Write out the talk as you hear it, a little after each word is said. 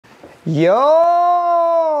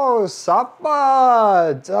Yo, sup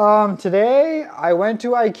buds? Today I went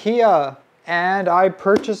to IKEA and I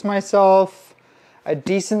purchased myself a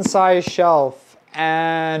decent sized shelf,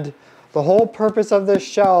 and the whole purpose of this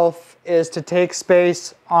shelf is to take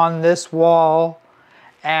space on this wall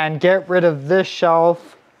and get rid of this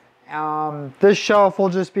shelf. This shelf will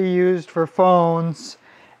just be used for phones,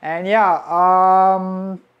 and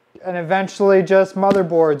yeah, and eventually just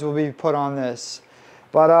motherboards will be put on this.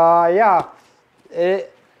 But yeah,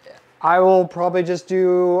 I will probably just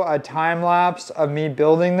do a time lapse of me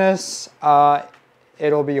building this.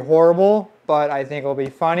 It'll be horrible, but I think it'll be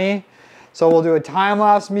funny. So we'll do a time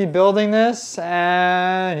lapse of me building this,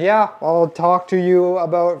 and yeah, I'll talk to you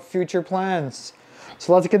about future plans.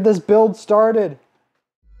 So let's get this build started.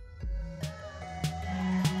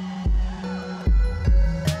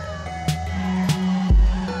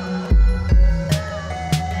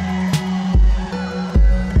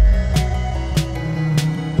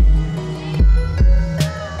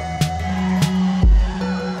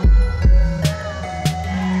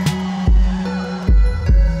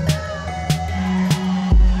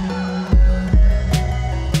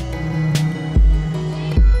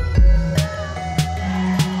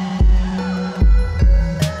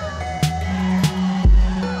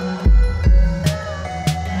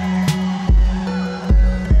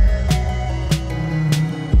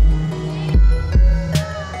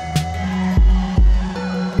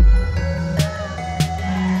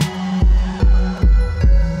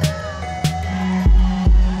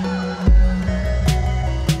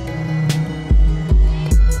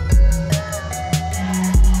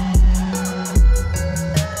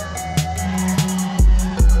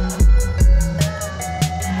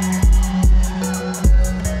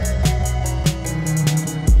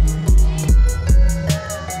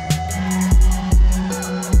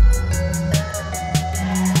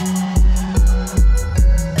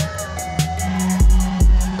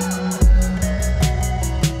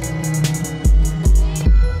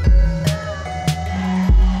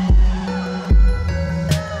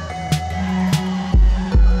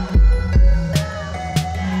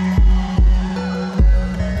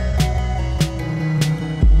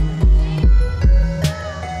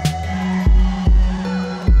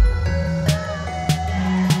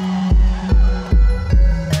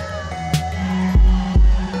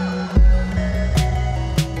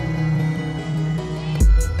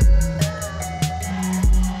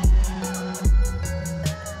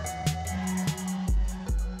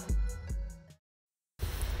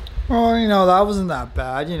 Well, you know, that wasn't that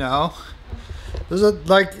bad, you know. There's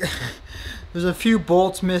there's a few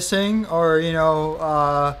bolts missing, or, you know,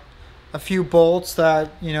 a few bolts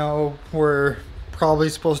that, you know, were probably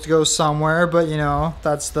supposed to go somewhere, but, you know,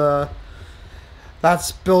 that's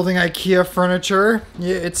building IKEA furniture.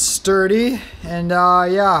 Yeah, it's sturdy, and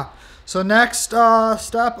yeah. So next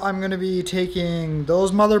step, I'm gonna be taking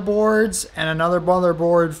those motherboards and another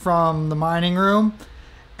motherboard from the mining room,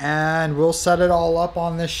 and we'll set it all up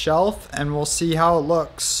on this shelf and we'll see how it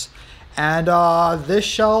looks. And this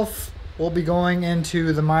shelf will be going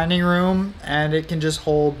into the mining room, and it can just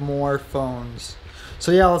hold more phones.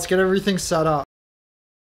 So yeah, let's get everything set up.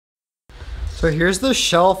 So here's the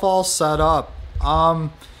shelf all set up.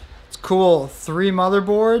 It's cool. 3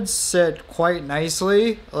 motherboards sit quite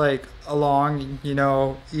nicely, like along, you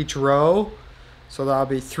know, each row. So that'll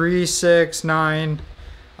be 3, 6, 9,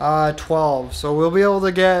 12. So we'll be able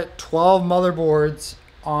to get 12 motherboards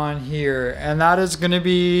on here, and that is going to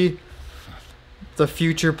be the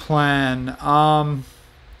future plan. And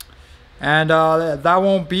that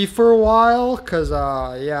won't be for a while, because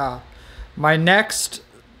yeah, my next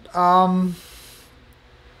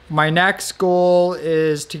goal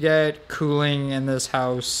is to get cooling in this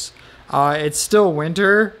house. It's still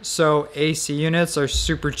winter, so AC units are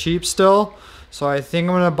super cheap still. So I think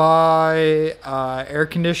I'm gonna buy air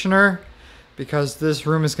conditioner, because this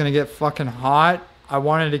room is gonna get fucking hot. I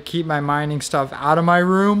wanted to keep my mining stuff out of my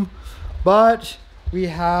room, but we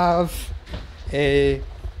have a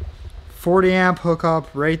 40 amp hookup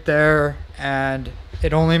right there, and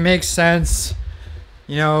it only makes sense,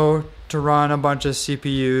 you know, to run a bunch of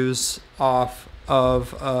CPUs off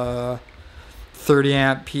of 30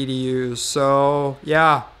 amp PDUs. So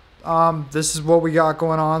yeah, this is what we got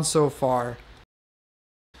going on so far.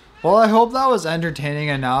 Well, I hope that was entertaining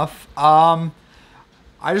enough. I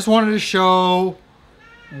just wanted to show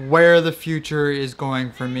where the future is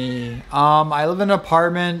going for me. I live in an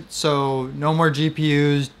apartment, so no more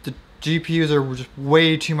GPUs. The GPUs are just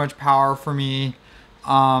way too much power for me.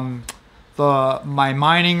 My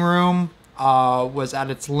mining room was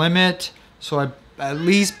at its limit, so at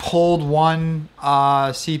least pulled one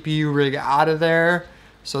CPU rig out of there,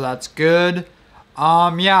 so that's good.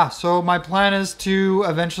 Yeah, so my plan is to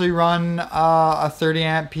eventually run a 30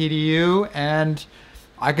 amp PDU, and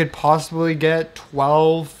I could possibly get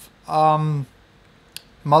 12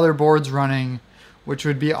 motherboards running, which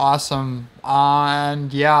would be awesome.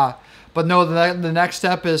 And yeah, but no, the next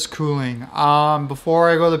step is cooling.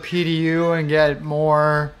 Before I go to PDU and get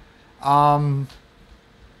more,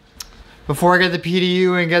 before I get the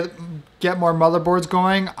PDU and get more motherboards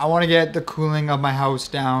going, I want to get the cooling of my house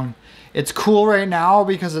down. It's cool right now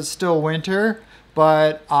because it's still winter,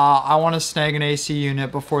 but I want to snag an AC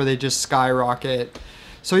unit before they just skyrocket.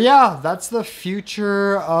 So yeah, that's the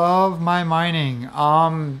future of my mining.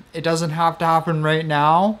 It doesn't have to happen right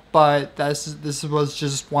now, but this was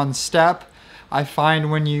just one step. I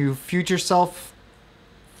find when you future self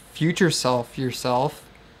yourself,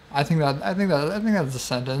 I think that's a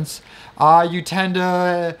sentence. You tend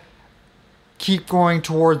to keep going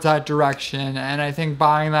towards that direction, and I think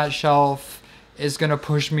buying that shelf is gonna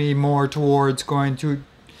push me more towards going to,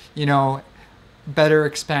 you know, better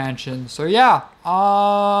expansion. So yeah,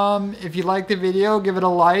 if you like the video, give it a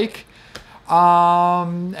like,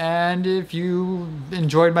 and if you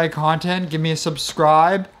enjoyed my content, give me a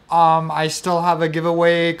subscribe. I still have a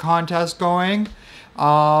giveaway contest going.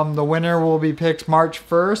 The winner will be picked March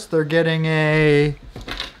 1st. They're getting a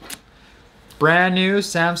brand new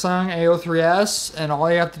Samsung A03s, and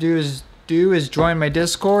all you have to do is join my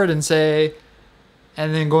Discord and say,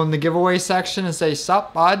 and then go in the giveaway section and say,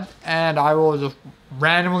 "Sup, bud," and I will just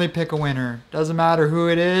randomly pick a winner. Doesn't matter who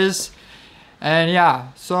it is. And yeah,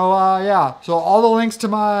 so all the links to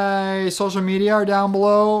my social media are down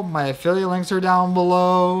below. My affiliate links are down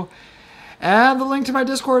below. And the link to my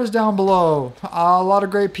Discord is down below. A lot of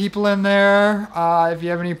great people in there. If you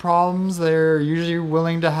have any problems, they're usually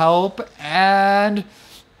willing to help. And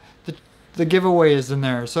the giveaway is in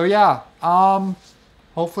there. So yeah,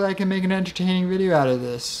 hopefully I can make an entertaining video out of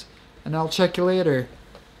this. And I'll check you later.